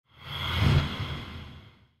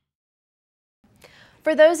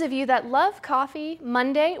For those of you that love coffee,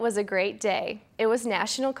 Monday was a great day. It was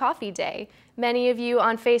National Coffee Day. Many of you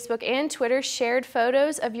on Facebook and Twitter shared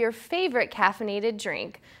photos of your favorite caffeinated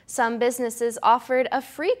drink. Some businesses offered a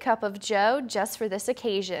free cup of Joe just for this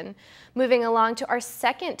occasion. Moving along to our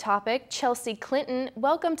second topic, Chelsea Clinton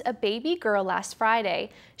welcomed a baby girl last Friday.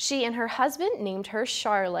 She and her husband named her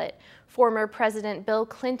Charlotte. Former President Bill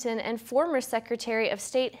Clinton and former Secretary of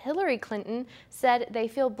State Hillary Clinton said they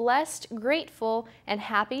feel blessed, grateful, and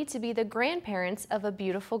happy to be the grandparents of a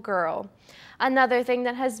beautiful girl. Another thing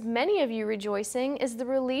that has many of you rejoicing is the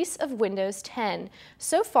release of Windows 10.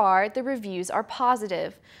 So far, the reviews are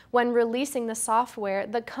positive. When releasing the software,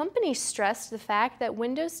 the company stressed the fact that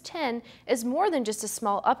Windows 10 is more than just a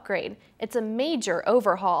small upgrade. It's a major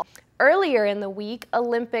overhaul. Earlier in the week,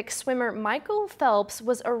 Olympic swimmer Michael Phelps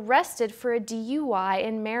was arrested for a DUI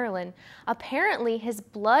in Maryland. Apparently, his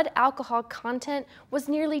blood alcohol content was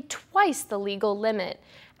nearly twice the legal limit.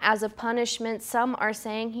 As a punishment, some are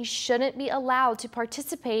saying he shouldn't be allowed to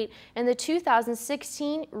participate in the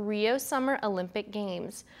 2016 Rio Summer Olympic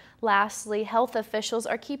Games. Lastly, health officials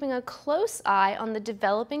are keeping a close eye on the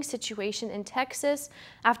developing situation in Texas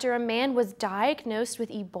after a man was diagnosed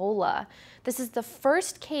with Ebola. This is the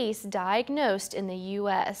first case diagnosed in the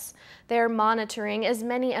U.S. They are monitoring as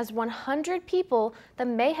many as 100 people that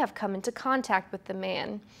may have come into contact with the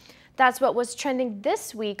man. That's what was trending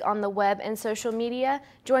this week on the web and social media.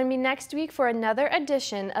 Join me next week for another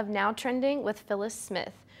edition of Now Trending with Phyllis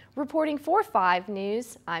Smith. Reporting for 5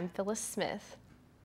 News, I'm Phyllis Smith.